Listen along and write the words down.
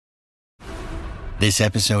This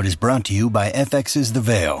episode is brought to you by FX's The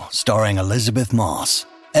Veil, starring Elizabeth Moss.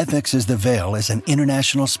 FX's The Veil is an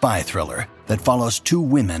international spy thriller that follows two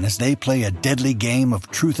women as they play a deadly game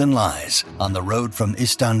of truth and lies on the road from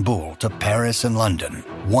Istanbul to Paris and London.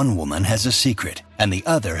 One woman has a secret, and the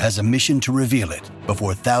other has a mission to reveal it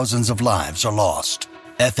before thousands of lives are lost.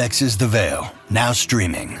 FX's The Veil, now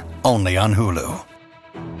streaming, only on Hulu.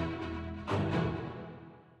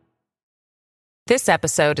 This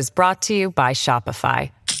episode is brought to you by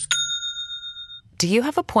Shopify. Do you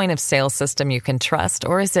have a point of sale system you can trust,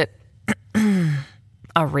 or is it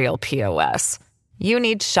a real POS? You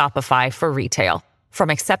need Shopify for retail. From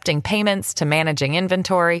accepting payments to managing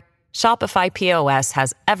inventory, Shopify POS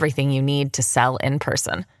has everything you need to sell in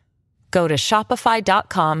person. Go to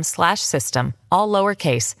shopify.com/system, all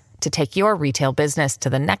lowercase, to take your retail business to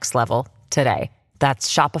the next level today.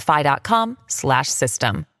 That's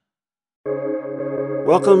shopify.com/system.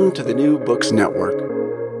 Welcome to the New Books Network.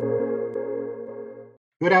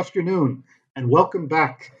 Good afternoon, and welcome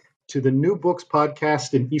back to the New Books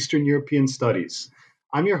podcast in Eastern European Studies.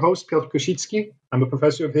 I'm your host, Piotr Kosicki. I'm a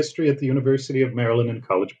professor of history at the University of Maryland in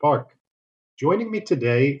College Park. Joining me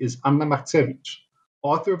today is Anna Machcewicz,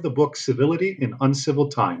 author of the book Civility in Uncivil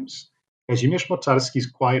Times, Kazimierz Motarski's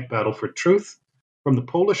Quiet Battle for Truth, From the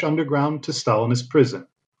Polish Underground to Stalinist Prison,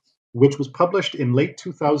 which was published in late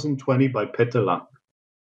 2020 by Peter Lang.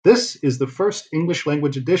 This is the first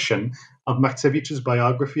English-language edition of Machcewicz's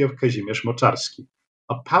biography of Kazimierz Motarski,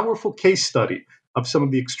 a powerful case study of some of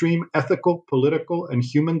the extreme ethical, political, and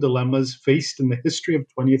human dilemmas faced in the history of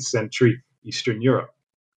 20th century Eastern Europe.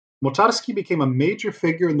 Motarski became a major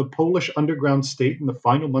figure in the Polish underground state in the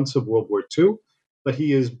final months of World War II, but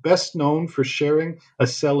he is best known for sharing a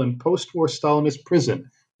cell in post-war Stalinist prison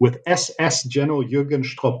with SS General Jürgen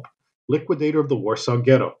Stropp, liquidator of the Warsaw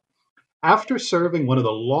Ghetto. After serving one of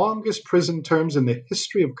the longest prison terms in the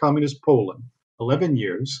history of communist Poland, 11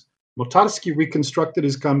 years, Motarski reconstructed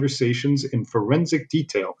his conversations in forensic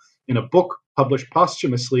detail in a book published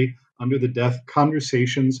posthumously under the death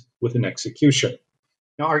Conversations with an Execution.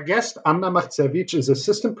 Now, our guest, Anna Machcewicz, is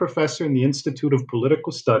assistant professor in the Institute of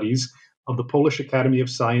Political Studies of the Polish Academy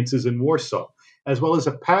of Sciences in Warsaw, as well as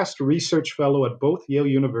a past research fellow at both Yale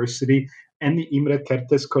University and the Imre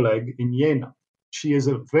Kertész Kolleg in Jena. She is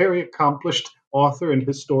a very accomplished author and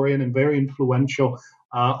historian and very influential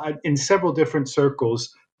in several different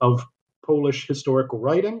circles of Polish historical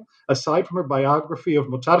writing. Aside from her biography of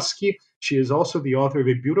Motarski, she is also the author of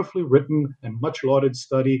a beautifully written and much lauded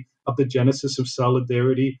study of the genesis of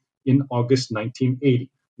Solidarity in August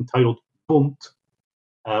 1980, entitled Bunt,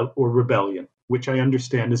 or Rebellion, which I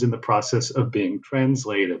understand is in the process of being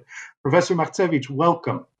translated. Professor Machcewicz,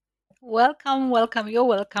 welcome. Welcome. You're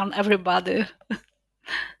welcome, everybody.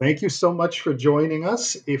 Thank you so much for joining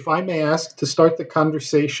us. If I may ask to start the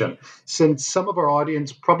conversation, since some of our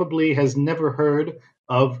audience probably has never heard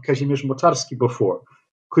of Kazimierz Motarski before,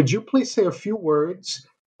 could you please say a few words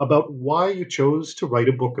about why you chose to write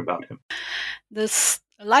a book about him? This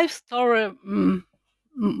life story,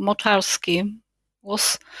 Motarski,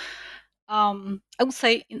 was I would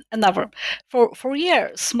say another. For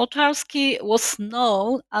years, Motarski was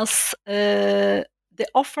known as the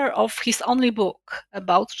author of his only book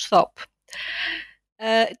about Stropp.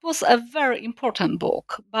 It was a very important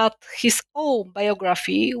book, but his own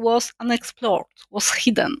biography was unexplored, was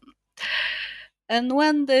hidden. And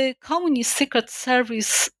when the Communist Secret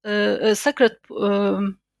Service, Communist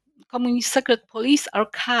Secret Police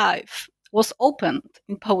Archive was opened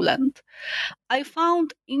in Poland, I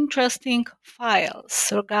found interesting files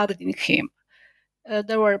regarding him.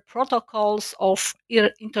 There were protocols of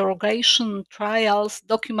interrogation, trials,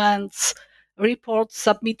 documents, reports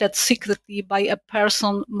submitted secretly by a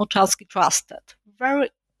person Motarski trusted. Very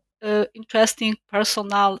interesting,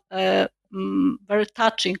 personal, very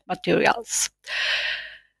touching materials.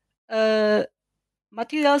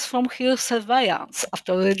 Materials from his surveillance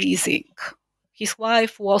after releasing. His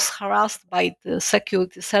wife was harassed by the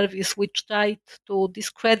security service, which tried to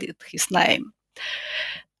discredit his name.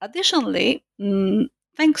 Additionally,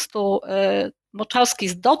 thanks to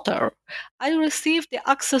Motarski's daughter, I received the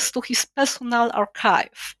access to his personal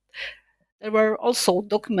archive. There were also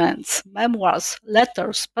documents, memoirs,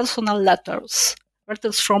 letters, personal letters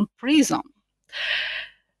from prison.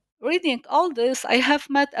 Reading all this, I have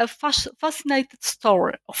met a fascinating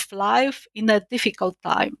story of life in a difficult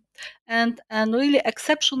time and a really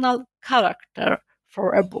exceptional character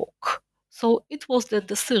for a book. So it was the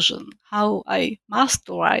decision how I must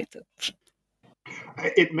write it.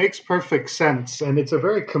 It makes perfect sense, and it's a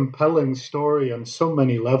very compelling story on so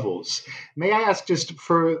many levels. May I ask, just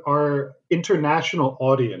for our international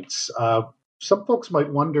audience, some folks might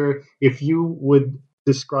wonder if you would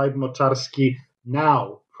describe Moczarski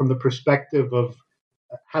now from the perspective of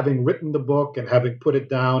having written the book and having put it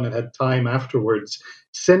down and had time afterwards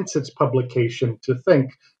since its publication to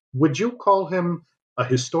think, would you call him a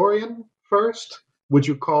historian first? Would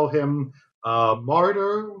you call him a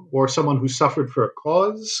martyr or someone who suffered for a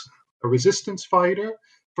cause, a resistance fighter?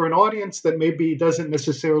 For an audience that maybe doesn't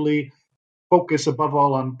necessarily focus above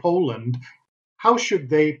all on Poland, how should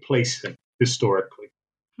they place him historically?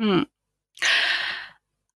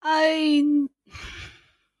 I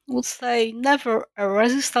would say never a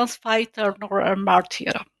resistance fighter nor a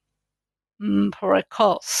martyr for a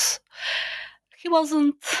cause. He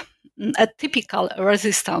wasn't a typical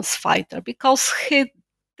resistance fighter because he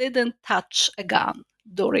didn't touch a gun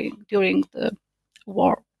during the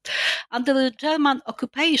war. Under the German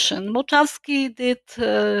occupation, Moczarski did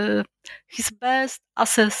his best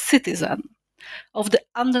as a citizen of the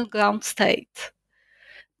underground state.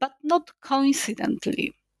 But not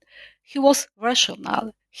coincidentally. He was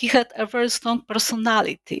rational. He had a very strong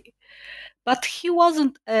personality. But he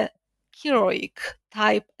wasn't a heroic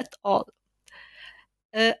type at all.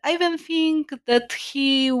 I even think that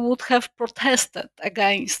he would have protested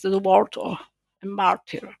against the word of a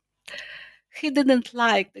martyr. He didn't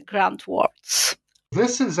like the grand words.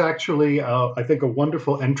 This is actually, I think, a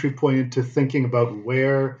wonderful entry point into thinking about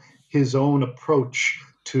where his own approach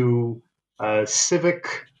to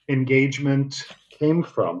civic engagement came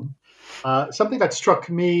from. Something that struck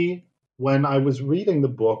me when I was reading the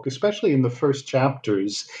book, especially in the first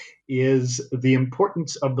chapters, is the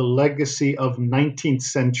importance of the legacy of 19th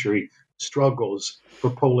century struggles for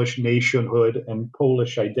Polish nationhood and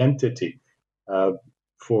Polish identity.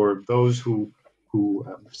 For those who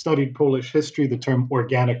studied Polish history, the term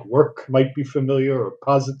organic work might be familiar, or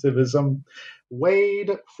positivism,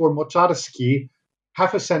 weighed for Moczarski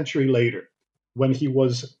half a century later when he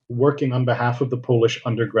was working on behalf of the Polish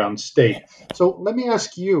underground state. So let me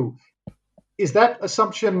ask you, is that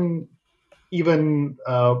assumption even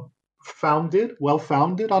well-founded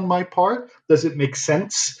on my part? Does it make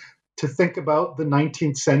sense to think about the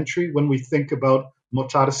 19th century when we think about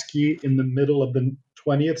Moczarski in the middle of the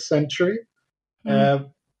 20th century? And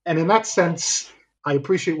in that sense, I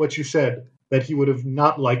appreciate what you said, that he would have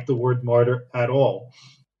not liked the word martyr at all.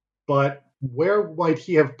 But where might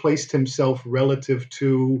he have placed himself relative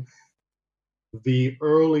to the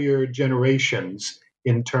earlier generations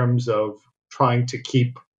in terms of trying to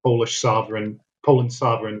keep Poland sovereign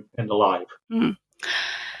and alive?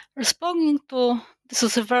 Responding to this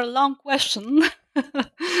is a very long question.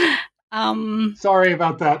 Sorry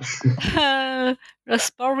about that.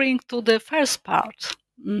 Responding to the first part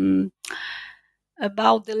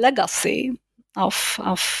about the legacy of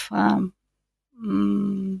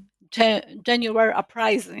January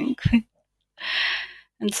uprising,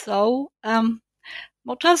 and so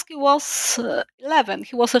Moczarski was 11.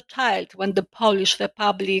 He was a child when the Polish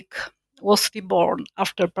Republic was reborn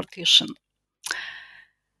after partition.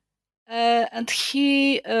 And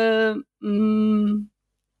he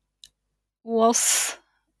was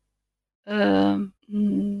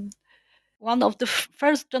one of the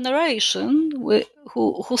first generation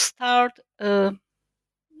who started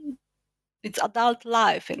its adult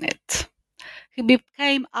life in it. He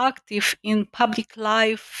became active in public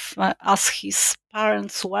life as his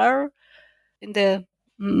parents were in the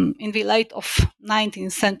late of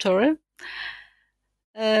 19th century,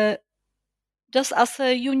 just as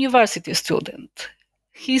a university student.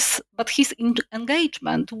 His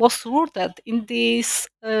engagement was rooted in this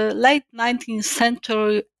late 19th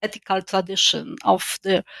century ethical tradition of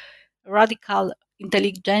the radical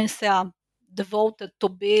intelligentsia devoted to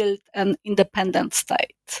build an independent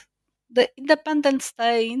state. The independent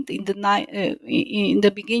state in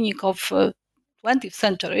the beginning of 20th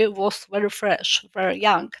century was very fresh, very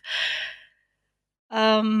young.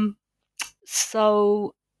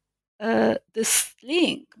 So this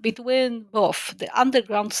link between both the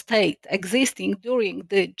underground state existing during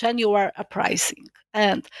the January uprising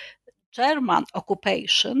and German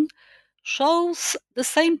occupation shows the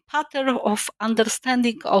same pattern of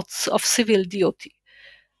understanding of civil duty.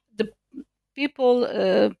 The people,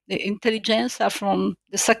 the intelligentsia from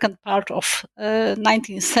the second part of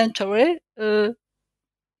 19th century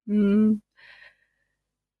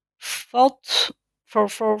fought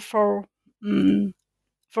for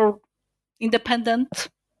independent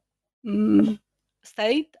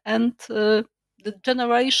state, and the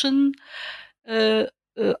generation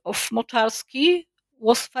of Moczarski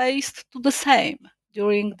was faced to the same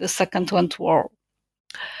during the Second World War.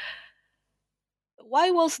 Why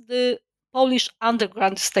was the Polish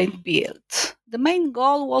underground state built? the main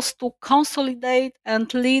goal was to consolidate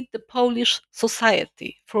and lead the Polish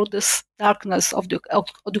society through this darkness of the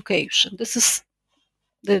education. This is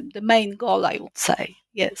the main goal, I would say.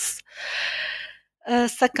 Yes.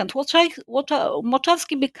 Second,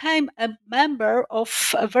 Moczarski became a member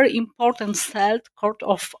of a very important cell called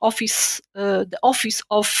the Office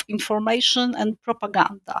of Information and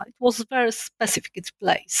Propaganda. It was a very specific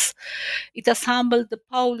place. It assembled the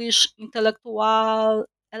Polish intellectual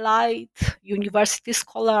elite, university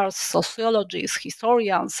scholars, sociologists,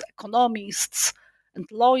 historians, economists, and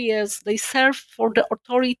lawyers. They served for the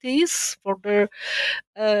authorities, for the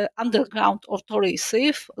underground authorities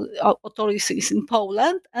in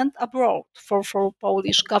Poland and abroad for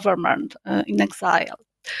Polish government in exile.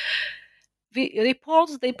 The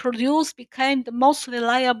reports they produced became the most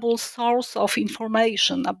reliable source of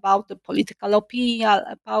information about the political opinion,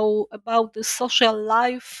 about the social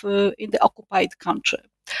life in the occupied country.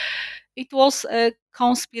 It was a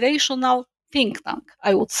conspirational think tank,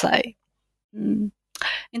 I would say. In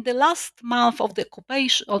the last month of the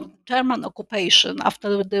German occupation,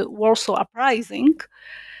 after the Warsaw Uprising,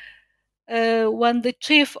 when the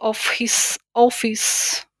chief of his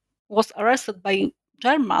office was arrested by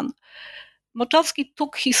German, Moczarski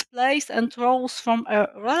took his place and rose from a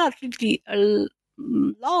relatively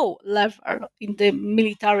low level in the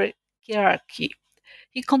military hierarchy.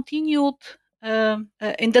 He continued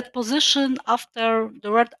in that position after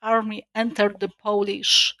the Red Army entered the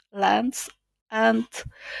Polish lands,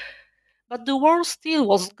 but the war still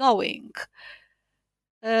was going.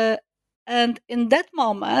 And in that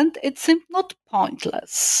moment, it seemed not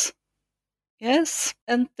pointless. Yes,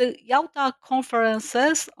 and the Yalta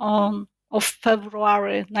conferences of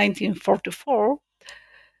February 1944,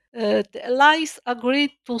 the Allies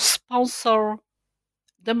agreed to sponsor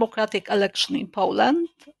democratic election in Poland,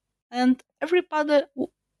 and everything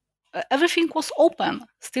was open,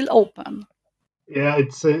 still open. Yeah,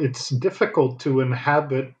 it's difficult to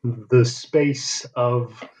inhabit the space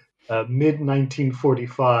of mid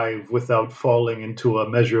 1945 without falling into a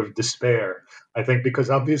measure of despair. I think because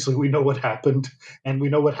obviously we know what happened, and we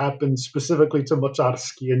know what happened specifically to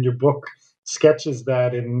Moczarski, and your book sketches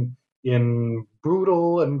that in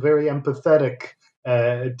brutal and very empathetic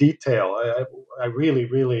detail. I really,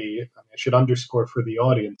 really, I should underscore for the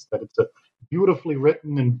audience that it's a beautifully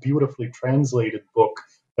written and beautifully translated book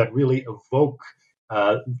that really evoke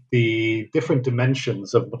the different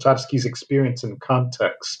dimensions of Moczarski's experience and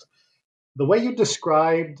context. The way you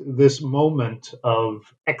described this moment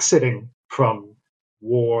of exiting from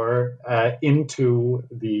war into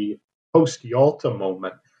the post Yalta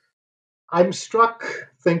moment, I'm struck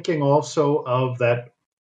thinking also of that,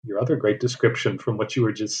 your other great description from what you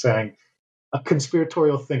were just saying, a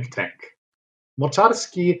conspiratorial think tank.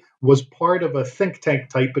 Moczarski was part of a think tank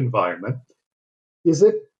type environment. Is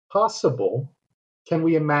it possible? Can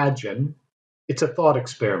we imagine? It's a thought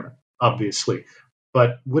experiment, obviously,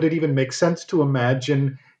 but would it even make sense to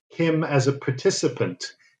imagine him as a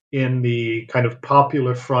participant in the kind of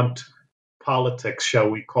popular front politics, shall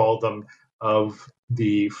we call them, of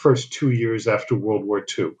the first 2 years after World War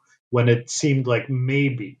II, when it seemed like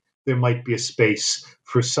maybe there might be a space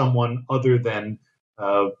for someone other than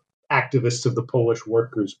activists of the Polish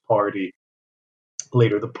Workers' Party,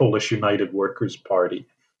 later the Polish United Workers' Party.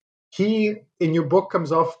 He, in your book,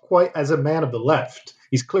 comes off quite as a man of the left.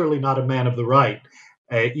 He's clearly not a man of the right,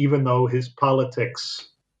 even though his politics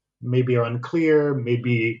maybe are unclear,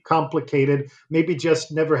 maybe complicated, maybe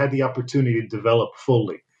just never had the opportunity to develop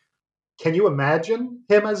fully. Can you imagine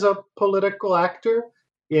him as a political actor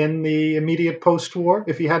in the immediate post-war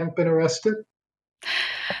if he hadn't been arrested?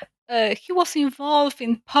 He was involved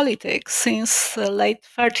in politics since the late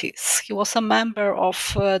 30s. He was a member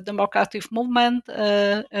of democratic movement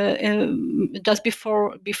just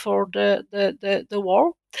before the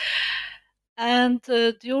war. And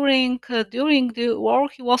during the war,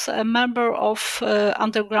 he was a member of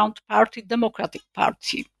underground party, Democratic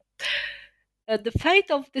Party. The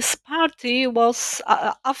fate of this party was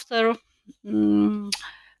after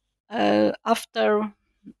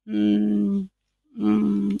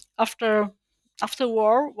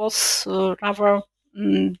war was rather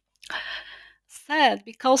sad,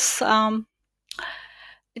 because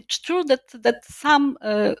it's true that some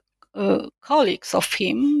colleagues of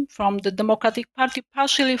him from the Democratic Party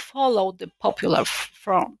partially followed the Popular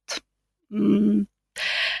Front, and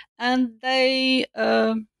they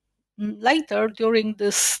later, during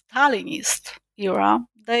the Stalinist era,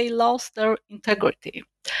 they lost their integrity.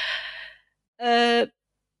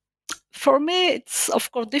 For me, it's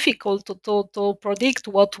of course difficult to predict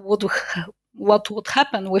what would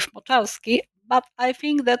happen with Moczarski, but I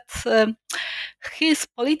think that his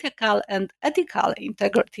political and ethical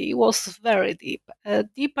integrity was very deep,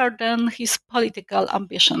 deeper than his political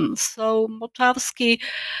ambitions. So Moczarski,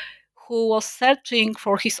 who was searching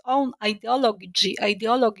for his own ideology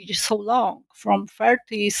so long, from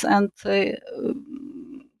 30s, and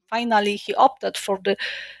finally he opted for the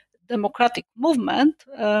democratic movement.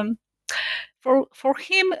 For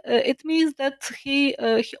him, it means that he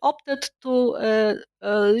opted to a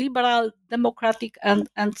liberal, democratic, and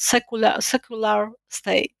secular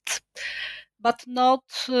state, but not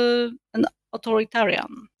an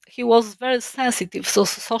authoritarian. He was very sensitive to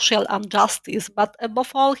social injustice, but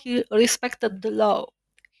above all, he respected the law.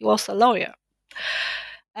 He was a lawyer,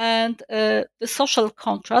 and the social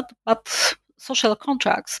contracts,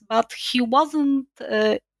 but he wasn't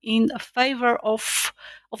in favor of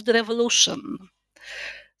the revolution.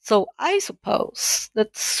 So I suppose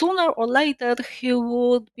that sooner or later he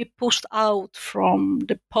would be pushed out from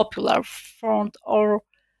the popular front or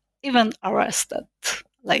even arrested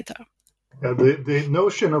later. The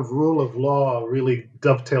notion of rule of law really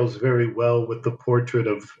dovetails very well with the portrait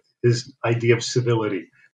of his idea of civility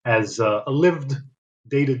as a lived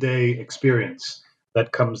day to day experience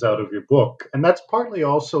that comes out of your book. And that's partly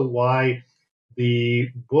also why the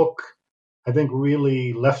book, I think,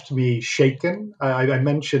 really left me shaken. I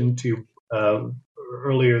mentioned to you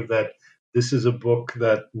earlier that this is a book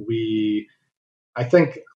that I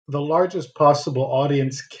think the largest possible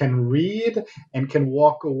audience can read and can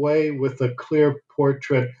walk away with a clear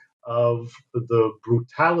portrait of the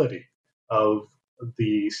brutality of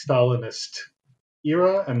the Stalinist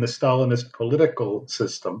era and the Stalinist political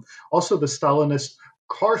system, also the Stalinist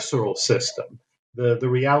carceral system, the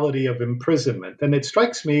reality of imprisonment. And it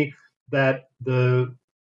strikes me that the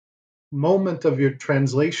moment of your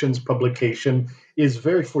translations publication is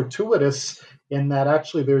very fortuitous in that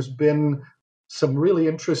actually there's been some really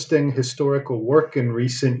interesting historical work in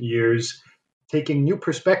recent years taking new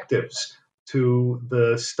perspectives to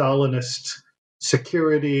the Stalinist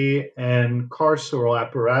security and carceral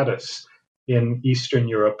apparatus in Eastern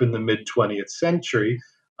Europe in the mid 20th century.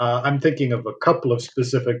 I'm thinking of a couple of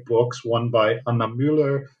specific books, one by Anna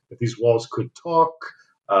Müller, If These Walls Could Talk,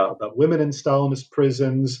 about women in Stalinist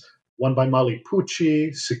prisons, one by Mali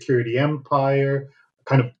Pucci, Security Empire,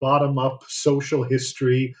 kind of bottom up social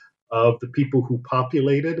history of the people who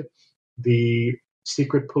populated the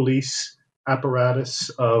secret police apparatus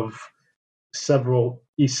of several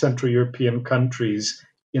East Central European countries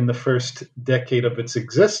in the first decade of its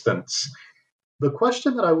existence. The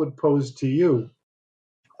question that I would pose to you,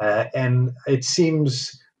 and it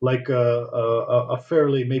seems like a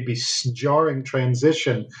fairly maybe jarring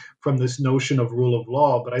transition from this notion of rule of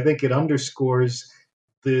law, but I think it underscores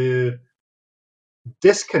the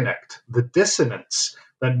disconnect, the dissonance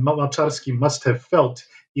that Moczarski must have felt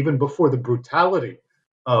even before the brutality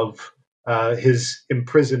of his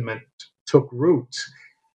imprisonment took root.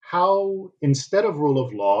 How, instead of rule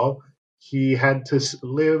of law, he had to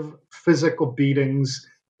live physical beatings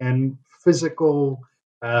and physical,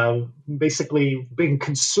 basically being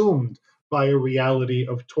consumed by a reality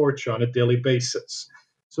of torture on a daily basis.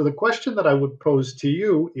 So the question that I would pose to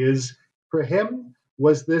you is, for him,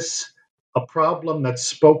 was this a problem that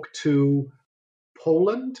spoke to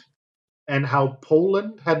Poland and how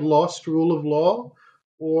Poland had lost rule of law?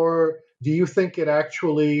 Or do you think it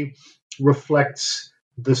actually reflects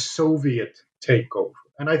the Soviet takeover?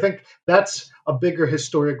 And I think that's a bigger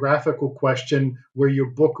historiographical question where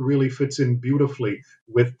your book really fits in beautifully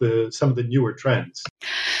with some of the newer trends.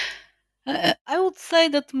 I would say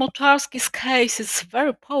that Moczarski's case is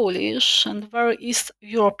very Polish and very East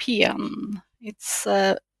European. It's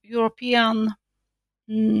European,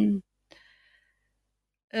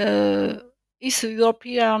 East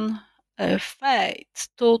European fate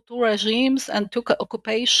to regimes and to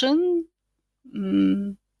occupation.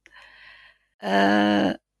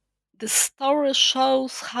 The story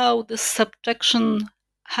shows how the subjection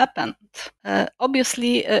happened.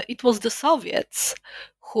 Obviously, it was the Soviets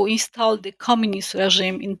who installed the communist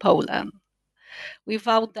regime in Poland.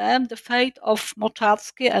 Without them, the fate of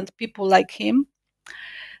Moczarski and people like him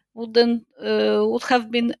would have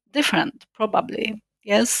been different, probably.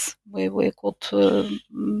 Yes, we could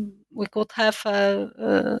have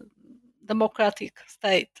a democratic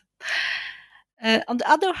state. On the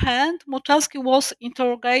other hand, Moczarski was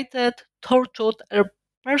interrogated, tortured, or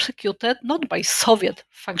persecuted not by Soviet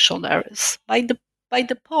functionaries, by the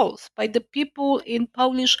Poles, by the people in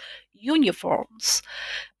Polish uniforms,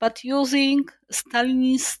 but using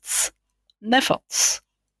Stalinist methods.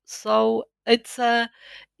 So it's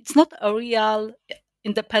not a real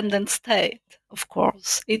independent state, of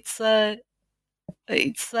course. It's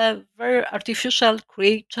it's a very artificial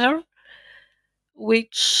creature,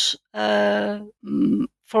 which for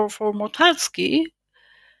Moczarski,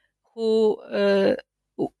 who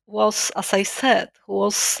was, as I said,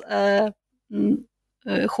 who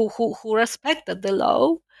respected the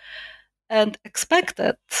law and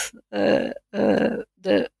expected the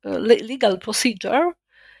legal procedure,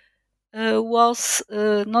 was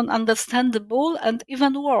non-understandable and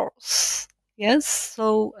even worse. Yes,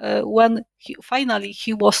 so when he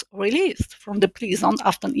was released from the prison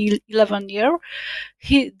after 11 years,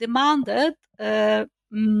 he demanded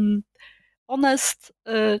honest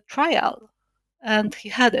trial, and he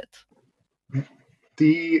had it.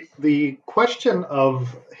 The question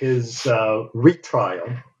of his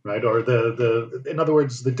retrial, right, or the in other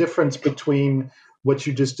words, the difference between what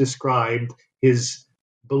you just described, his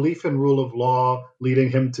belief in rule of law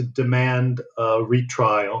leading him to demand a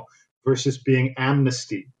retrial versus being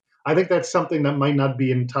amnesty. I think that's something that might not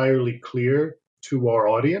be entirely clear to our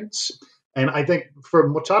audience. And I think for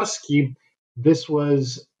Moczarski, this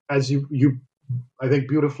was, as you I think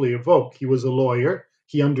beautifully evoked. He was a lawyer.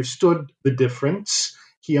 He understood the difference.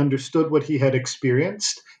 He understood what he had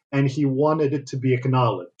experienced, and he wanted it to be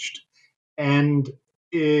acknowledged. And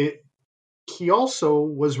he also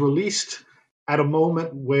was released at a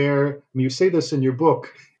moment where, you say this in your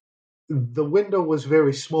book, the window was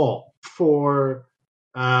very small for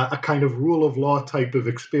a kind of rule of law type of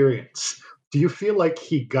experience. Do you feel like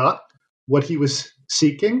he got what he was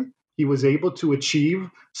seeking? He was able to achieve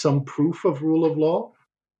some proof of rule of law?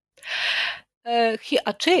 He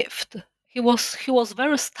achieved. He was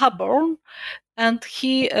very stubborn, and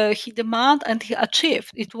he demanded and he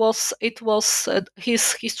achieved. It was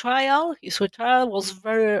his trial. His retrial was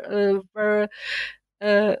very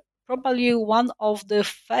probably one of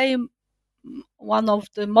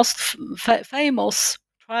the most famous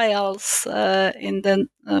trials in the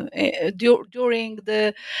during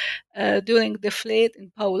the fleet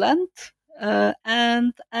in Poland,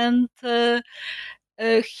 and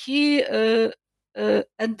he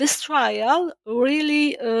and this trial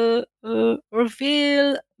really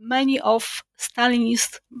revealed many of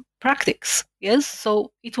Stalinist practices. Yes,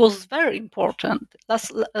 so it was very important.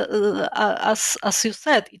 As you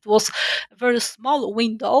said, it was a very small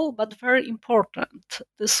window, but very important.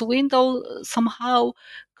 This window somehow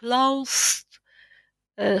closed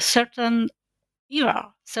a certain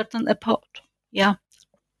era, certain epoch. Yeah.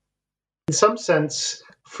 In some sense,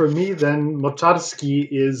 for me, then, Moczarski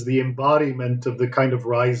is the embodiment of the kind of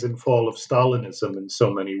rise and fall of Stalinism in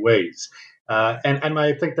so many ways. And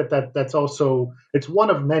I think that's also, it's one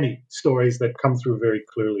of many stories that come through very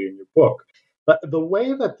clearly in your book. But the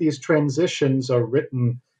way that these transitions are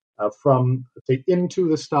written from, say, into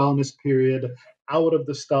the Stalinist period, out of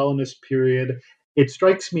the Stalinist period, it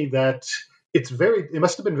strikes me that it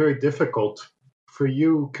must have been very difficult for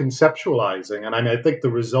you conceptualizing. And I think the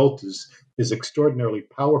result is extraordinarily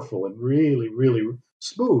powerful and really, really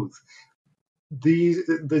smooth.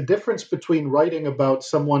 The difference between writing about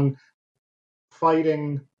someone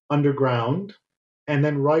fighting underground and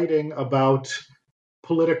then writing about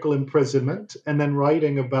political imprisonment and then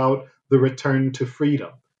writing about the return to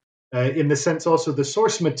freedom. In the sense also the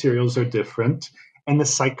source materials are different and the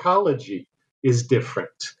psychology is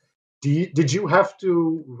different. Did you have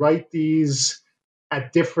to write these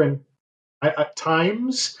at different at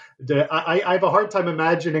times? I have a hard time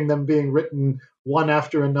imagining them being written one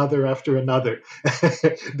after another,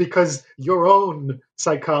 because your own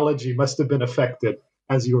psychology must have been affected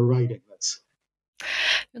as you were writing this.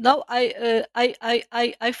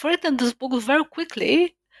 I've written this book very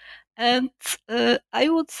quickly, and I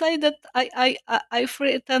would say that I've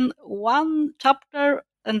written one chapter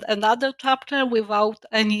and another chapter without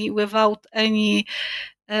any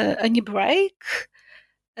break.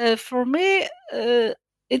 For me,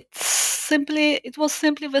 it was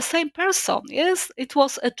simply the same person. Yes, it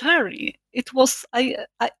was a journey. It was I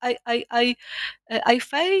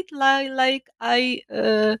felt like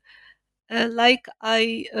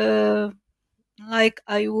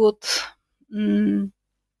I would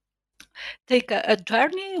take a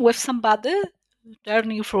journey with somebody,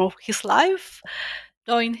 journey through his life,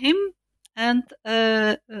 join him, and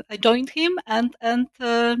I joined him and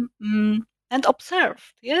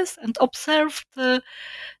observed. Yes, and observed.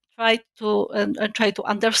 Try to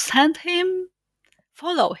understand him,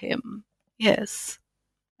 follow him. Yes,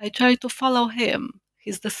 I try to follow him,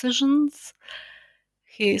 his decisions,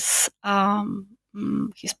 his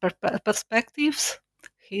perspectives,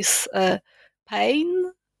 his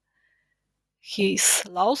pain, his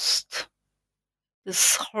lost,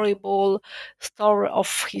 this horrible story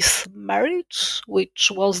of his marriage,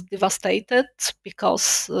 which was devastated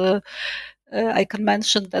because I can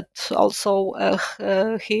mention that also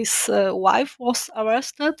his wife was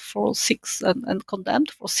arrested for and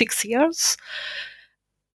condemned for 6 years.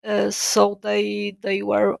 So they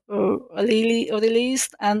were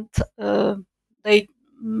released, and they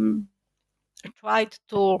tried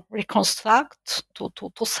to reconstruct, to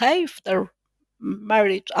save their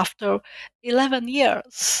marriage after 11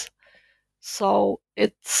 years. So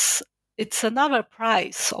it's another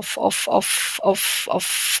price of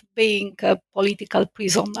being a political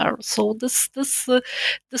prisoner. So this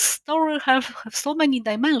story have so many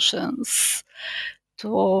dimensions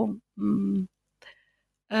to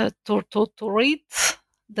read,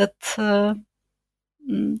 that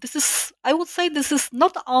this is, I would say, this is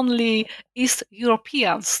not only East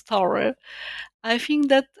European story. I think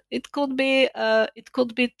that it could be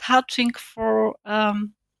touching for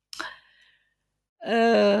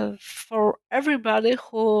everybody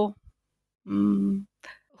who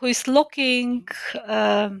is looking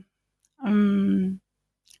a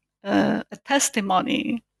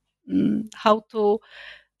testimony, how to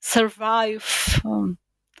survive.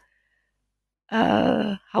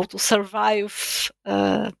 How to survive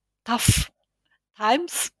tough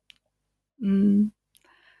times, and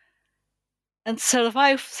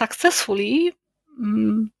survive successfully,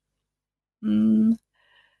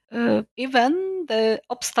 even the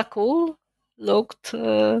obstacle looked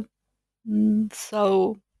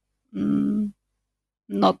so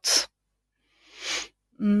not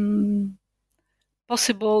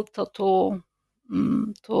possible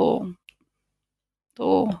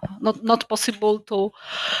not possible to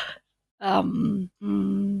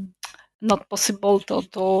not possible to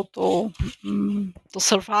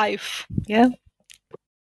survive. Yeah.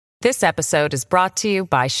 This episode is brought to you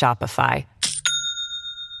by Shopify.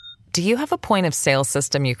 Do you have a point of sale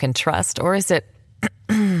system you can trust, or is it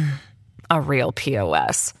a real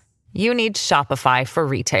POS? You need Shopify for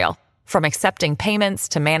retail. From accepting payments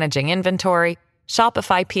to managing inventory,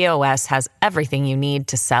 Shopify POS has everything you need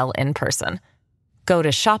to sell in person. Go to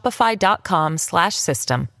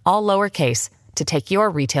shopify.com/system, all lowercase, to take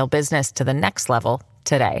your retail business to the next level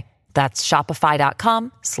today. That's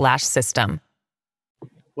shopify.com/system.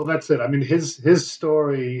 Well, that's it. I mean, his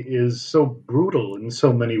story is so brutal in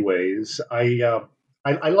so many ways. I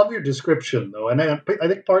love your description, though, and I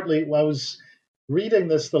think partly when I was reading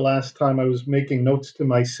this the last time, I was making notes to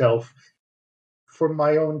myself for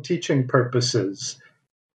my own teaching purposes.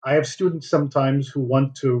 I have students sometimes who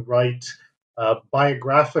want to write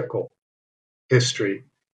biographical history,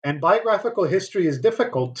 and biographical history is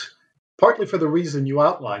difficult, partly for the reason you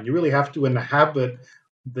outline. You really have to inhabit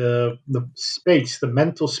the space, the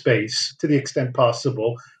mental space, to the extent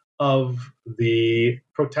possible, of the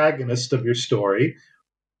protagonist of your story.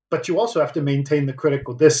 But you also have to maintain the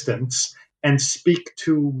critical distance and speak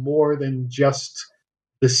to more than just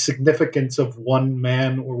the significance of one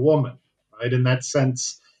man or woman, right? In that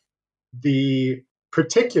sense, the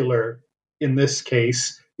particular in this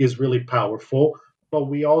case is really powerful, but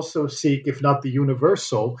we also seek, if not the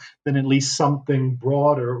universal, then at least something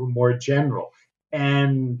broader or more general.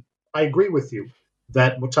 And I agree with you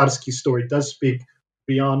that Moczarski's story does speak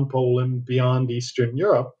beyond Poland, beyond Eastern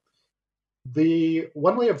Europe. The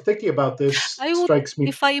one way of thinking about this strikes me.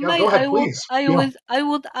 If I may, go ahead, please. I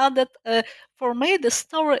would add that for me the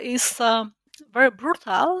story is very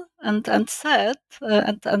brutal and sad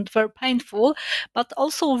and very painful, but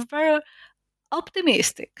also very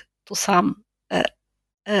optimistic to some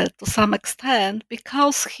extent,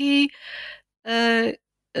 because he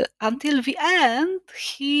until the end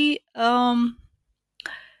he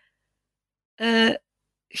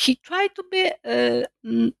tried to be a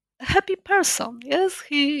happy person. Yes,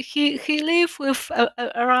 he lived with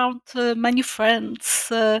around many friends.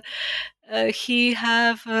 He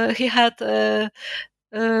had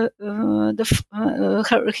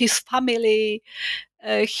his family.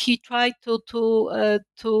 He tried to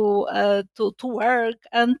work,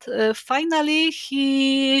 and finally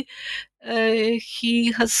he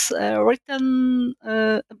has written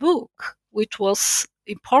a book which was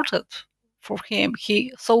important for him.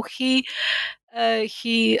 He survived,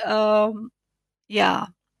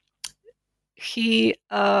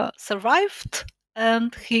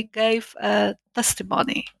 and he gave a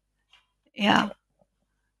testimony. Yeah.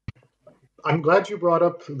 I'm glad you brought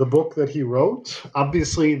up the book that he wrote.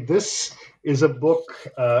 Obviously, this is a book,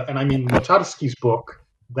 and I mean Moczarski's book,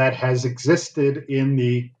 that has existed in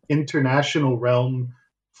the international realm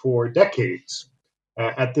for decades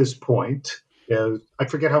at this point. I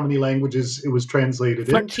forget how many languages it was translated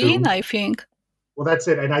 14, into. I think. Well, that's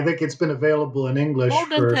it. And I think it's been available in English More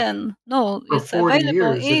than 10. No, for it's 40 available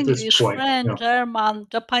years at this English, point. French, German,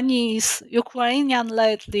 Japanese, Ukrainian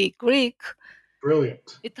lately, Greek,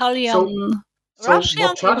 Brilliant. Italian, So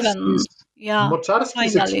Russian even. Yeah,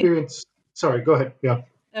 Mocharsky's finally. experience. Sorry, go ahead. Yeah.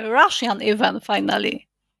 Russian even, finally.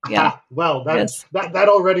 Yeah, Well, yes, that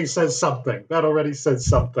already says something. That already says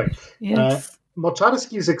something. yes.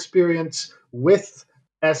 Mocharsky's experience with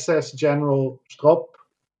SS General Strop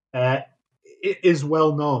uh, is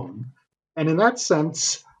well known. And in that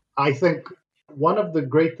sense, I think one of the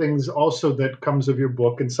great things also that comes of your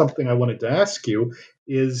book, and something I wanted to ask you,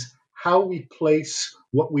 is how we place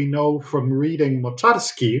what we know from reading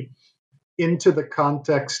Mocharsky into the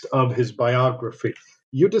context of his biography.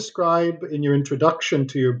 You describe in your introduction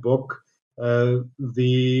to your book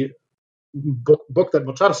the book that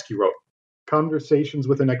Mocharsky wrote, Conversations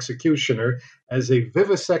with an Executioner, as a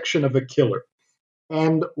vivisection of a killer.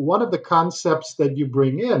 And one of the concepts that you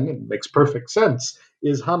bring in, and makes perfect sense,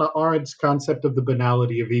 is Hannah Arendt's concept of the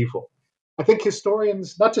banality of evil. I think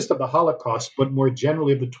historians, not just of the Holocaust, but more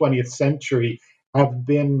generally of the 20th century, have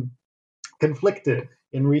been conflicted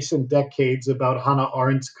in recent decades about Hannah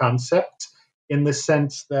Arendt's concept in the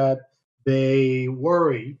sense that they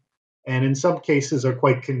worry, and in some cases are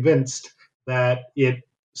quite convinced, that it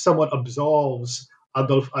somewhat absolves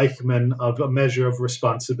Adolf Eichmann of a measure of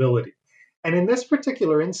responsibility. And in this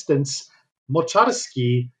particular instance,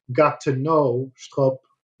 Mocharsky got to know Strop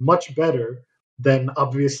much better than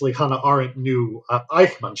obviously Hannah Arendt knew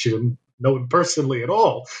Eichmann. She didn't know him personally at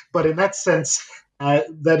all. But in that sense,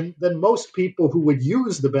 then most people who would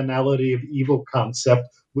use the banality of evil concept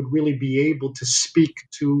would really be able to speak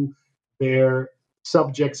to their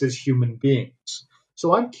subjects as human beings.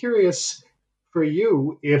 So I'm curious for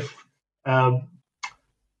you if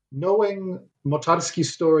knowing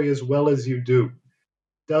Mocharsky's story as well as you do,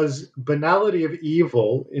 does banality of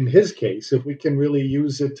evil, in his case, if we can really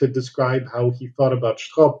use it to describe how he thought about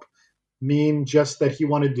Strop, mean just that he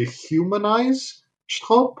wanted to humanize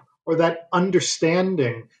Strop, or that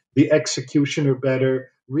understanding the executioner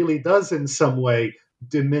better really does in some way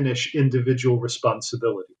diminish individual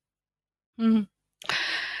responsibility? Mm.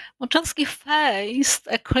 Mocharsky faced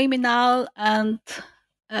a criminal and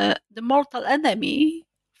the mortal enemy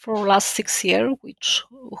for last 6 years,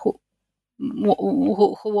 who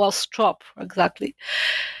was Strop exactly.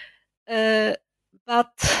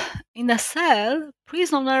 But in a cell,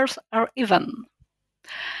 prisoners are even,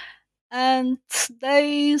 and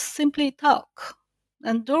they simply talk.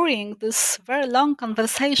 And during this very long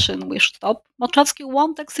conversation with Strop, Mocharsky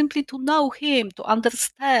wanted simply to know him, to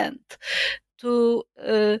understand, to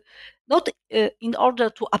not in order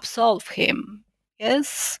to absolve him,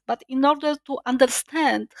 yes, but in order to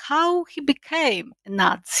understand how he became a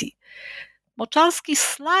Nazi. Mocharsky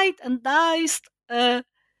sliced and diced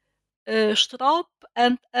Strop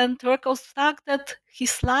and reconstructed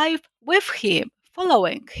his life with him,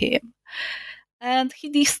 following him. And he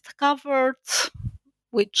discovered,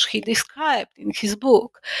 which he described in his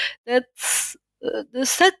book, that the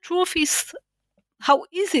sad truth is how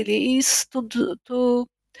easy it is to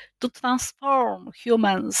transform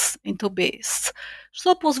humans into beasts.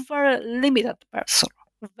 Strop was a very limited person,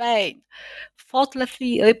 vain,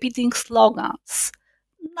 thoughtlessly repeating slogans,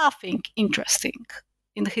 nothing interesting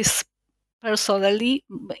in his personally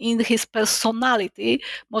in his personality.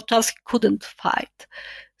 Mocharsky couldn't fight.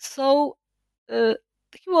 So he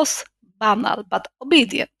was banal but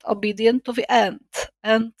obedient to the end,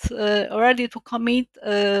 and ready to commit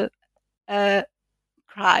a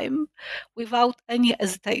crime without any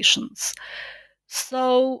hesitations.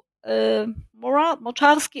 So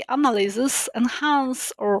Mocharsky analysis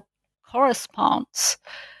enhance or corresponds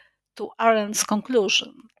to Arendt's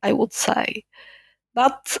conclusion, I would say.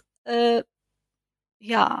 But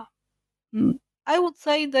yeah, I would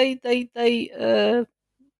say they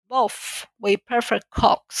both were perfect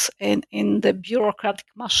cogs in the bureaucratic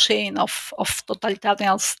machine of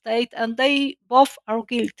totalitarian state, and they both are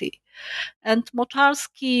guilty. And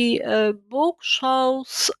Mocharsky book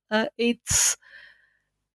shows it's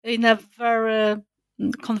in a very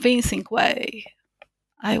convincing way,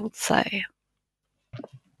 I would say.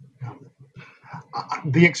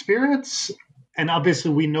 The experience, and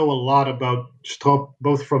obviously we know a lot about Strop,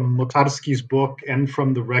 both from Mocharsky's book and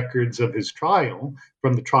from the records of his trial,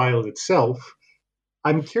 from the trial itself.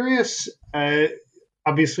 I'm curious,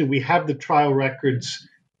 obviously we have the trial records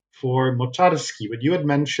for Mocharsky, but you had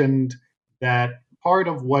mentioned that part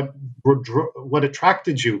of what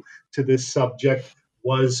attracted you to this subject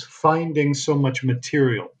was finding so much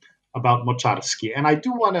material about Mocharsky. And I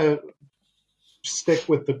do want to stick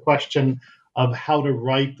with the question of how to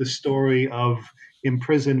write the story of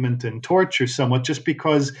imprisonment and torture somewhat, just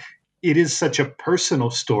because it is such a personal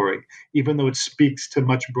story, even though it speaks to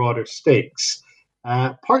much broader stakes.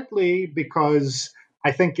 Partly because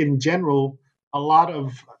I think, in general, a lot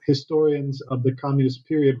of historians of the communist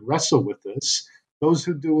period wrestle with this. Those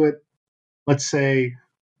who do it, let's say,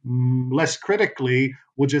 less critically,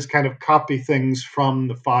 will just kind of copy things from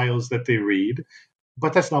the files that they read.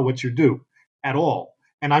 But that's not what you do at all.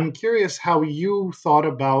 And I'm curious how you thought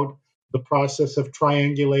about the process of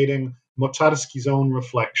triangulating Moczarski's own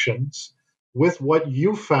reflections with what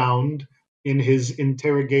you found in his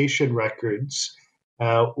interrogation records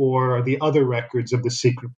or the other records of the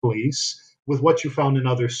secret police, with what you found in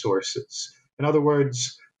other sources. In other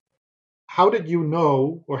words, how did you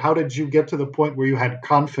know, or how did you get to the point where you had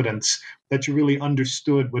confidence that you really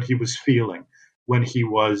understood what he was feeling when he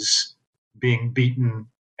was being beaten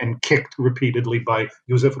and kicked repeatedly by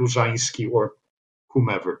Józef Różański or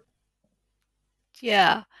whomever?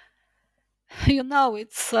 Yeah,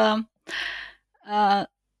 it's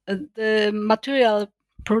the material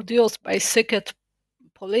produced by secret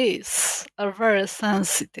police are very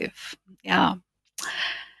sensitive. Yeah.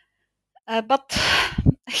 But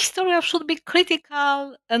historians should be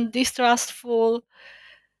critical and distrustful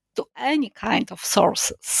to any kind of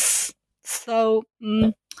sources. So,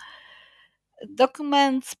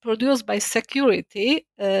 documents produced by security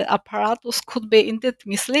apparatus could be indeed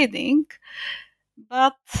misleading,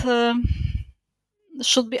 but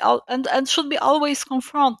should be should be always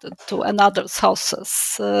confronted to another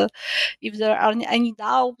sources. If there are any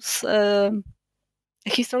doubts,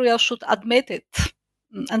 historians should admit it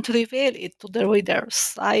and reveal it to the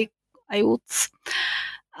readers. I would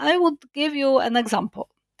give you an example.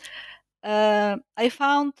 I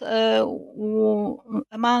found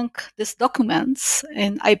among these documents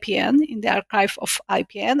in IPN, in the archive of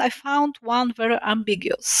IPN, I found one very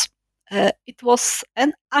ambiguous. It was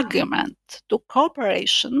an agreement to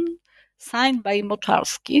cooperation signed by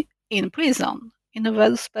Moczarski in prison in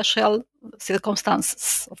very special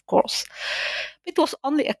circumstances, of course. It was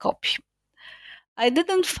only a copy. I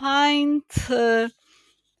didn't find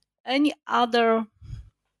any other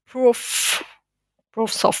proofs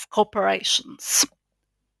of cooperations.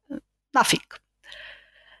 Nothing.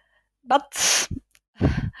 But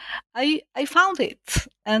I found it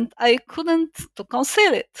and I couldn't to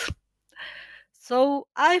conceal it. So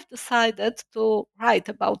I've decided to write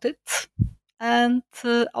about it, and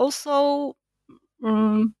also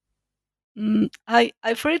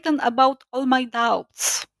I've written about all my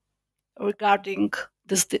doubts regarding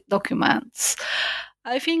these documents.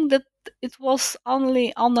 I think that it was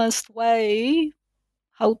only honest way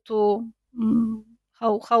how to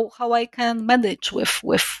how I can manage with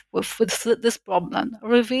this problem,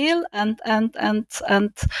 reveal and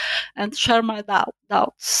share my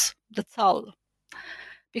doubts. That's all.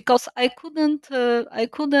 Because I couldn't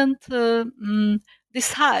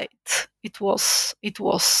decide it was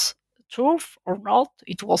truth or not,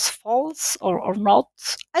 it was false or not.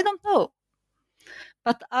 I don't know.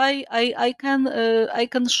 But I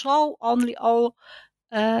can show only all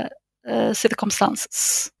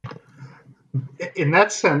circumstances. In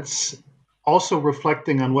that sense, also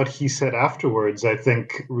reflecting on what he said afterwards, I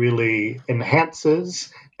think really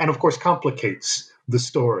enhances and, of course, complicates the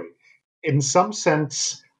story. In some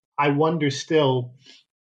sense, I wonder still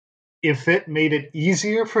if it made it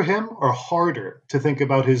easier for him or harder to think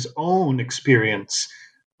about his own experience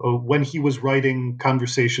when he was writing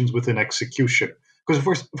Conversations with an Execution.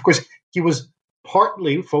 Because, of course, he was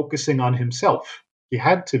partly focusing on himself. He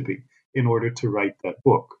had to be in order to write that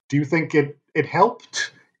book. Do you think it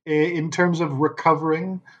helped in terms of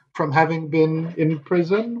recovering from having been in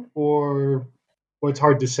prison, or it's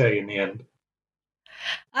hard to say in the end?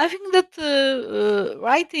 I think that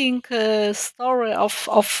writing a story of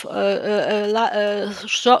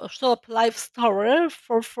short life story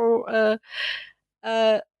for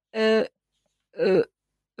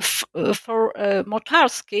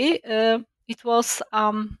Moczarski, it was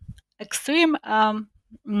extreme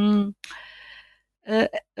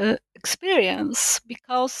experience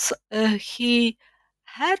because he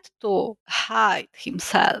had to hide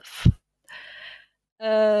himself.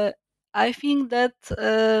 I think that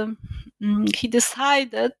he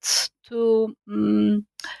decided to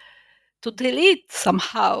delete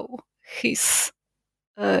somehow his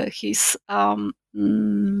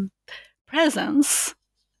presence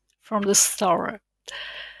from the story.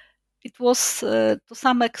 It was to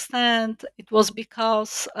some extent it was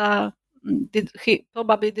because he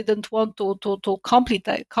probably didn't want to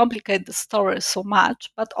complicate the story so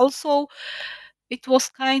much, but also it was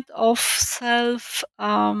kind of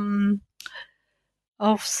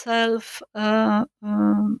self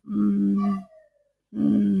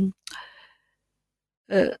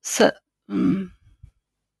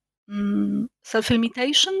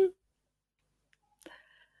self-limitation.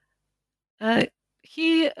 You're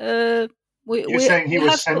saying he We was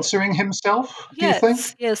have to. censoring himself, do you think?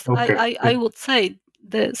 Yes. Okay. I would say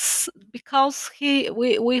this because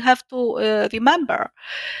we have to remember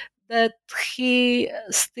that he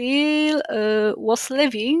still was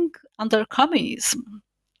living under communism,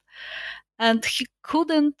 and he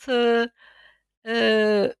couldn't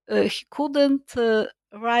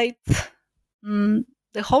write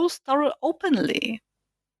the whole story openly.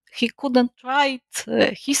 He couldn't write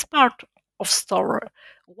his part of story,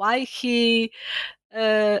 why he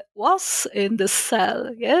was in the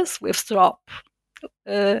cell, yes, with Strop.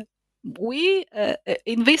 We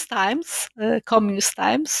in these times, communist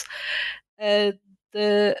times, the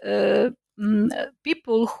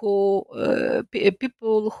people who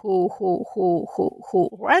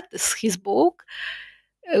read his book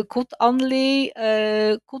could only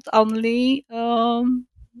could only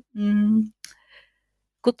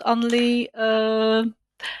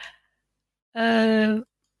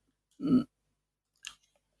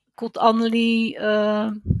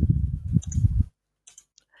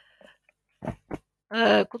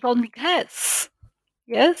could only guess,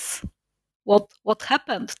 yes, what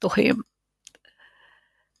happened to him.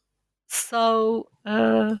 So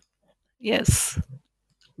yes.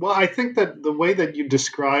 Well, I think that the way that you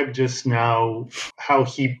described just now how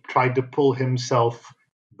he tried to pull himself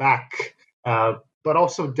back, but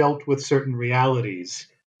also dealt with certain realities.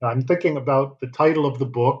 I'm thinking about the title of the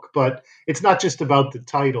book, but it's not just about the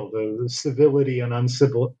title, the civility and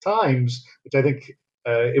uncivil times, which I think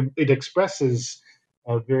it expresses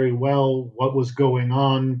very well what was going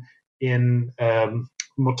on in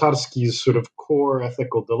Motarsky's sort of core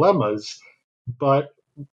ethical dilemmas. But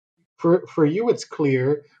for you, it's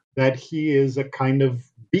clear that he is a kind of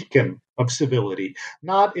beacon of civility,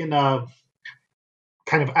 not in a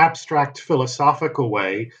kind of abstract philosophical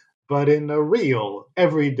way, but in a real,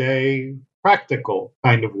 everyday, practical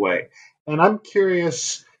kind of way. And I'm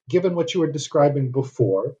curious, given what you were describing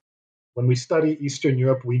before, when we study Eastern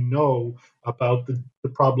Europe, we know about the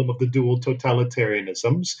problem of the dual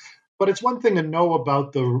totalitarianisms. But it's one thing to know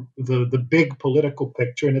about the big political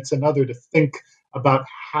picture, and it's another to think about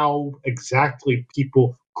how exactly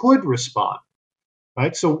people could respond.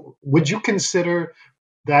 Right? So, would you consider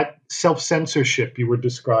that self censorship you were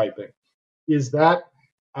describing? Is that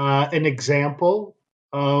an example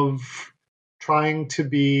of trying to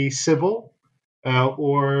be civil?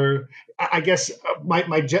 Or I guess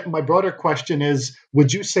my broader question is: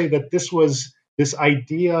 would you say that this was this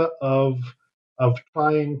idea of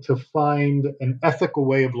trying to find an ethical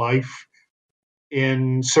way of life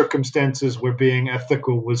in circumstances where being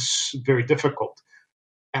ethical was very difficult?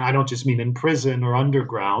 And I don't just mean in prison or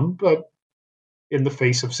underground, but in the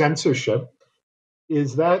face of censorship.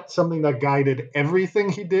 Is that something that guided everything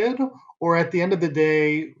he did? Or at the end of the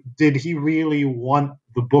day, did he really want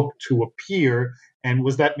the book to appear? And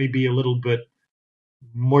was that maybe a little bit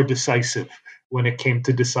more decisive when it came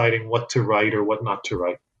to deciding what to write or what not to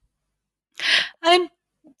write? I'm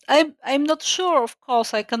not sure. Of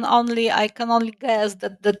course, I can only guess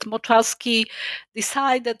that Moczarski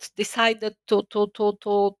decided to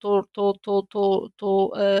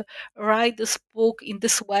write this book in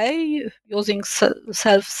this way, using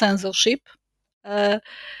self censorship,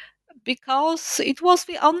 because it was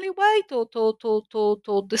the only way to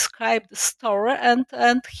describe the story, and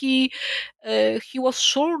he was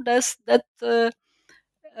sure that uh,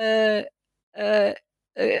 uh,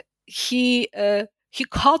 he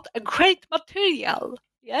got a great material.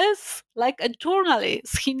 Yes, like a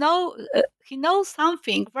journalist, he knows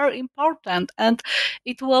something very important, and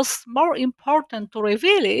it was more important to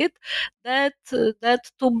reveal it that mm,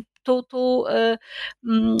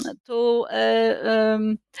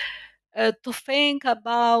 to to think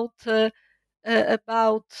about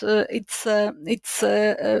its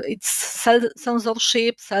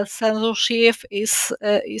censorship. Self censorship is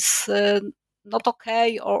not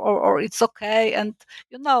okay, or it's okay, and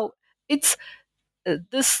you know it's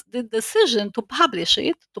this the decision to publish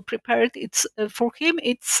it, to prepare it. It's for him.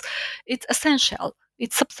 It's essential.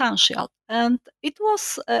 It's substantial, and it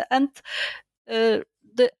was and the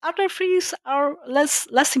other things are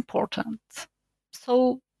less important.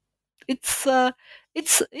 So it's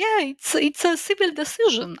it's a civil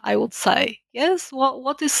decision, I would say. Yes,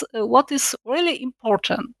 what is really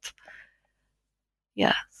important.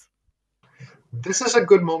 Yes. This is a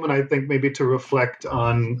good moment, I think, maybe to reflect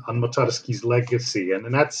on Motarsky's legacy. And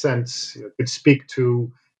in that sense, it could speak to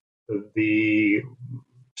the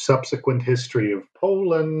subsequent history of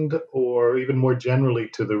Poland, or even more generally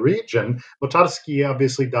to the region. Motarski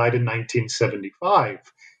obviously died in 1975.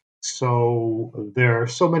 So there are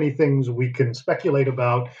so many things we can speculate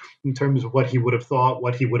about in terms of what he would have thought,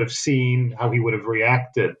 what he would have seen, how he would have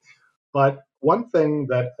reacted. But one thing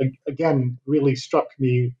that, again, really struck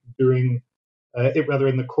me during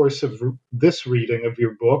in the course of this reading of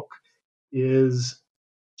your book is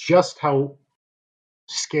just how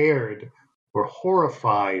scared or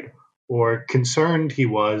horrified or concerned he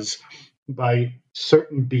was by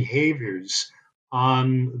certain behaviors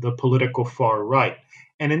on the political far right.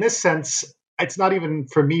 And in this sense, it's not even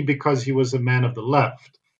for me because he was a man of the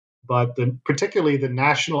left, but particularly the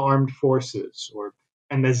National Armed Forces, or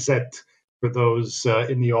NSZ, for those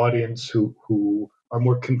in the audience who are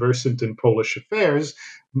more conversant in Polish affairs.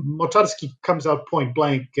 Motarski comes out point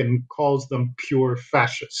blank and calls them pure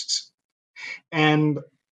fascists. And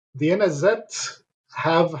the NSZ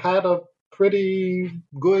have had a pretty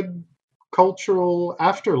good cultural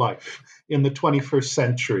afterlife in the 21st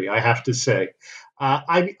century, I have to say.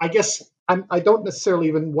 I guess I don't necessarily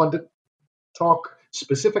even want to talk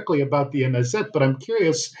specifically about the NSZ, but I'm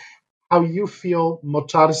curious how you feel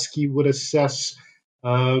Motarski would assess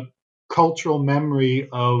cultural memory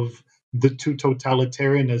of the two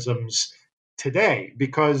totalitarianisms today,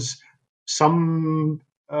 because some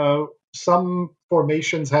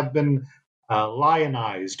formations have been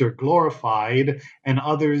lionized or glorified, and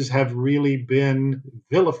others have really been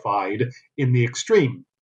vilified in the extreme.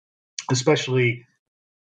 Especially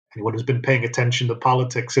anyone who's been paying attention to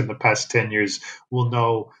politics in the past 10 years will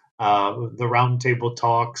know the roundtable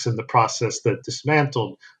talks and the process that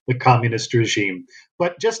dismantled the communist regime.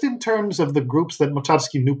 But just in terms of the groups that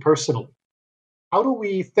Motarski knew personally, how do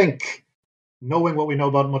we think, knowing what we know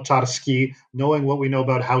about Motarski, knowing what we know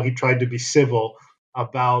about how he tried to be civil,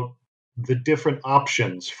 about the different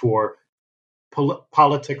options for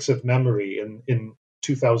politics of memory in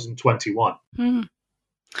 2021?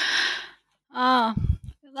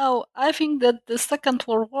 No, I think that the Second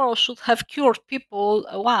World War should have cured people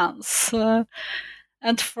once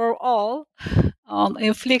and for all on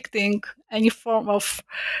inflicting any form of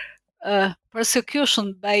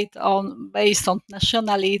persecution based on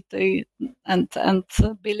nationality and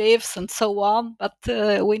beliefs and so on. But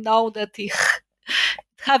we know that it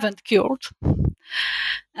haven't cured.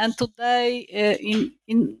 And today,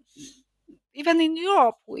 even in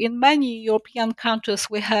Europe, in many European countries,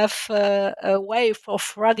 we have a wave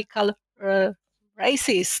of radical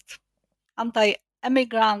racist,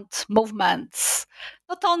 anti-immigrant movements,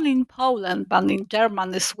 not only in Poland, but in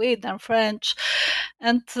Germany, Sweden, French,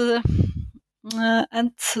 but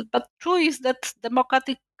true is that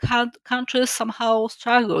democratic countries somehow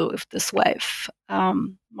struggle with this wave,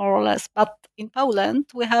 more or less. But in Poland,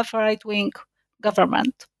 we have a right-wing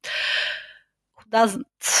government who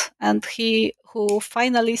doesn't, and who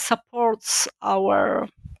finally supports our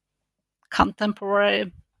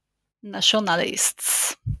contemporary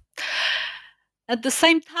nationalists. At the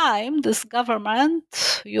same time, this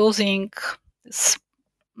government, using this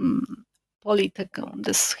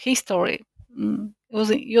this history,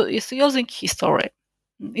 is using history,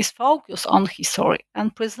 is focused on history,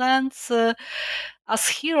 and presents as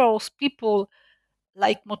heroes people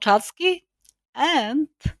like Motarski and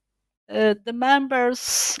the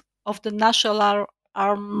members of the National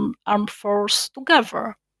Armed Force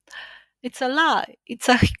together. It's a lie. It's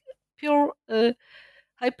a pure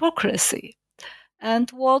hypocrisy.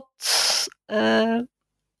 And what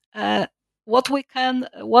we can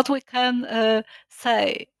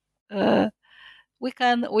say, we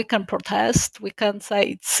can protest. We can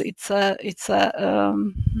say it's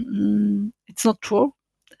not true.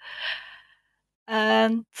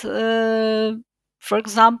 And for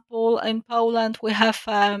example, in Poland, we have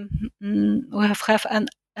an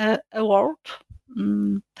award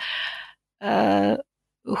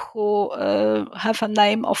who have a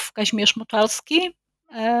name of Kazimierz Motarski.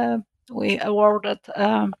 We awarded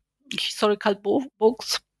historical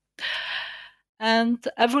books, and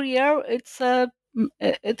every year it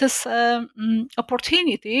is an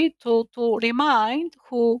opportunity to remind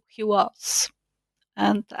who he was.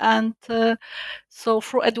 And so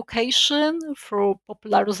through education, through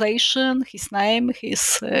popularization, his name,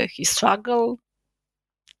 his struggle,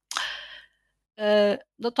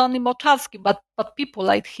 not only Motarski, but people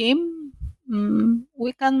like him,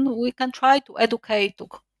 we can try to educate, to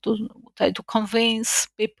try to convince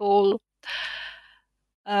people,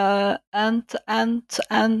 and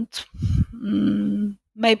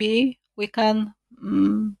maybe we can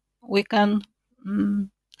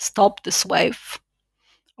stop this wave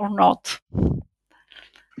or not.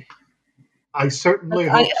 I certainly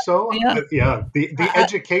But hope so. yeah, Yeah, the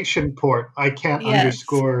education port I can't yes,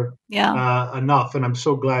 underscore yeah. enough, and I'm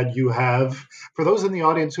so glad you have. For those in the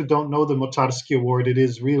audience who don't know the Motarsky Award, it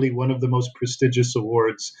is really one of the most prestigious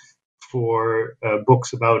awards for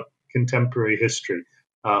books about contemporary history,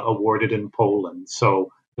 awarded in Poland.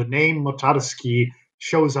 So the name Motarsky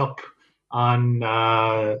shows up on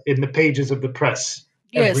in the pages of the press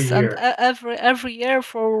every Yes, and year. every year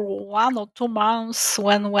for 1 or 2 months,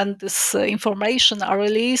 when this information are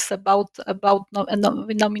released about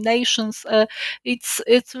nominations,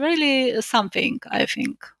 it's really something, I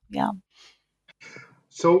think. Yeah.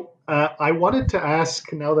 So I wanted to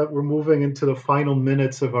ask, now that we're moving into the final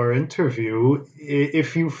minutes of our interview,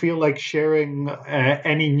 if you feel like sharing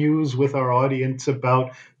any news with our audience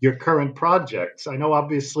about your current projects. I know,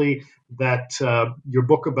 obviously, that your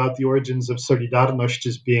book about the origins of Solidarność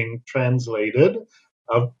is being translated.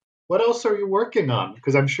 Uh, what else are you working on?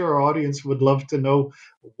 Because I'm sure our audience would love to know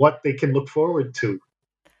what they can look forward to.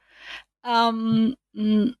 Now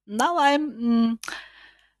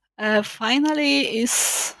finally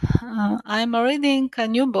is I'm reading a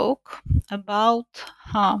new book about.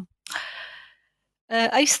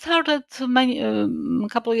 I started a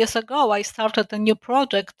couple of years ago. I started a new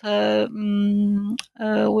project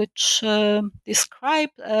which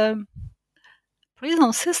described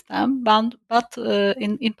prison system, but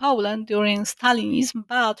in Poland during Stalinism,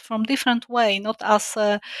 but from different way, not as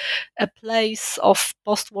a place of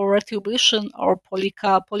post-war retribution or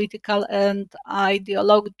political and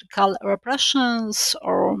ideological repressions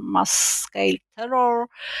or mass-scale terror,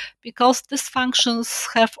 because these functions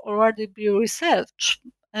have already been researched.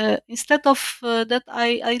 Instead of that,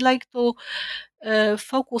 I like to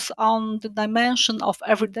focus on the dimension of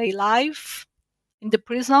everyday life in the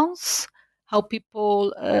prisons, how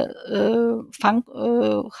people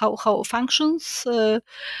how functions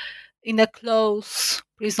in a close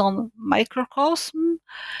prison microcosm,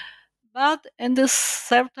 but in this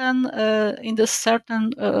certain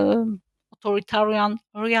authoritarian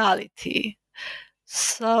reality.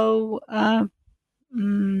 So.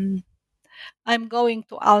 Mm, I'm going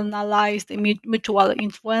to analyze the mutual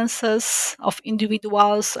influences of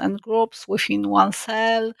individuals and groups within one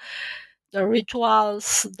cell, the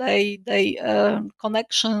rituals, they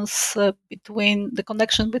connections between the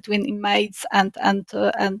connection between inmates and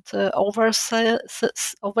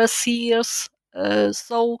overseers.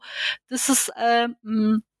 So this is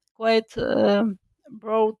quite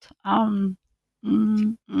broad. Mm,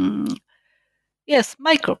 mm, Yes,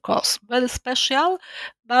 microcosm, very special,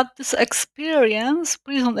 but this experience,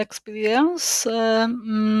 prison experience,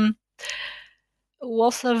 was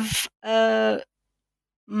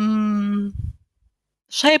mm,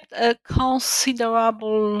 shaped a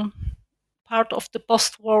considerable part of the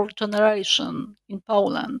post-war generation in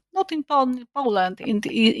Poland, not in Poland, in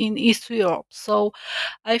East Europe. So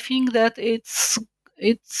I think that it's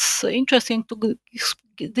interesting to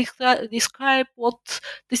describe what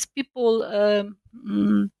these people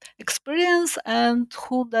experience and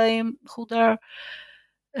who they're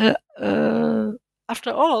uh, uh,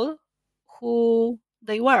 after all who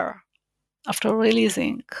they were after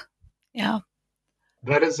releasing. Yeah.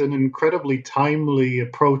 That is an incredibly timely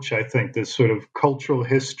approach, I think, this sort of cultural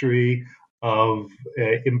history of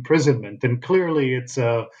imprisonment. And clearly, it's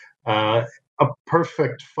a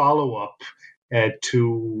perfect follow up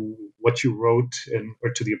to what you wrote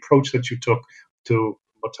or to the approach that you took to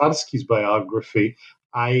Motarsky's biography.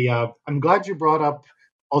 I'm glad you brought up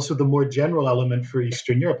also the more general element for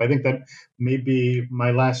Eastern Europe. I think that may be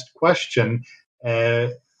my last question.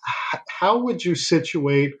 How would you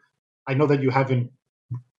situate? I know that you haven't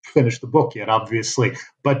finished the book yet, obviously,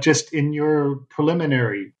 but just in your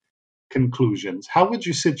preliminary conclusions, how would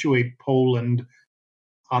you situate Poland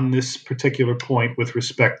on this particular point with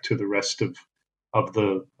respect to the rest of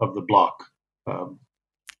the bloc? Um,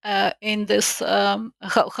 In this how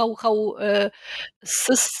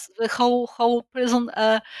prison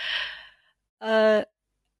uh, uh,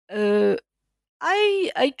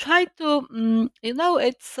 I try to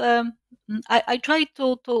it's I try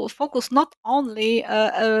to focus not only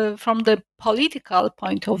from the political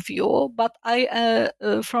point of view, but I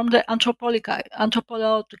from the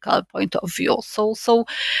anthropological point of view.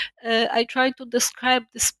 I try to describe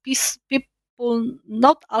this people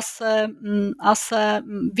not as a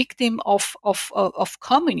victim of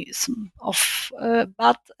communism,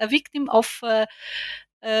 but a victim of uh,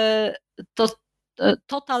 to,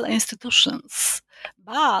 total institutions,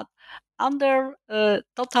 but under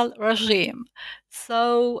total regime.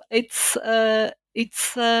 So it's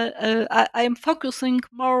I am focusing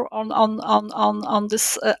more on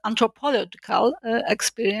this anthropological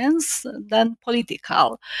experience than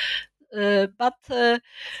political. But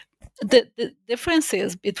the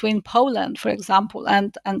differences between Poland, for example,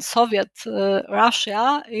 and Soviet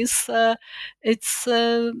Russia is it's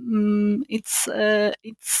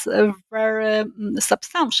very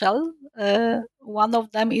substantial. One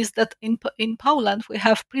of them is that in Poland we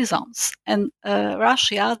have prisons, and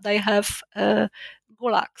Russia they have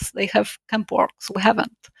gulags, they have camp works. We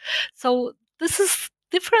haven't. So this is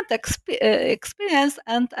different experience,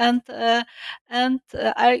 I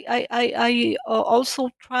also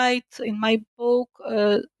tried in my book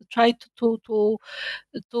tried to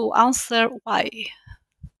answer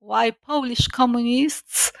why Polish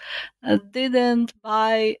communists didn't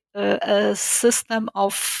buy a system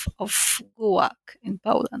of gulag in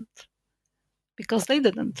Poland, because they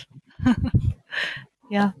didn't.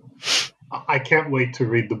 Yeah. I can't wait to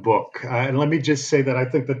read the book. And let me just say that I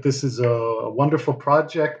think that this is a wonderful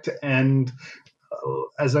project, and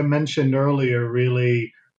as I mentioned earlier,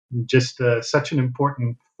 really just such an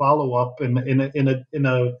important follow up in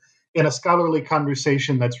a scholarly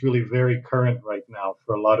conversation that's really very current right now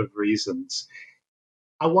for a lot of reasons.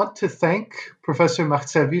 I want to thank Professor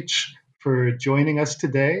Marcevich for joining us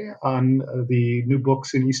today on the New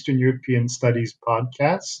Books in Eastern European Studies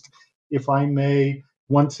podcast. If I may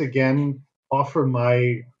once again offer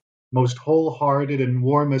my most wholehearted and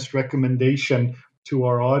warmest recommendation to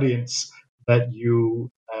our audience that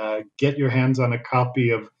you get your hands on a copy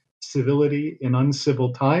of Civility in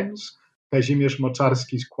Uncivil Times, Kazimierz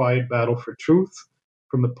Moczarski's Quiet Battle for Truth,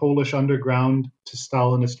 From the Polish Underground to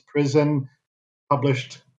Stalinist Prison,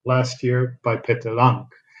 published last year by Peter Lang.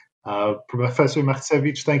 Professor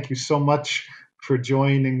Marcevich, thank you so much for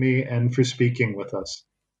joining me and for speaking with us.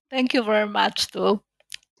 Thank you very much, too.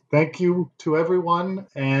 Thank you to everyone.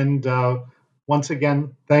 And once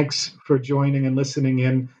again, thanks for joining and listening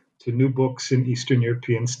in to New Books in Eastern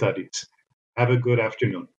European Studies. Have a good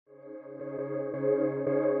afternoon.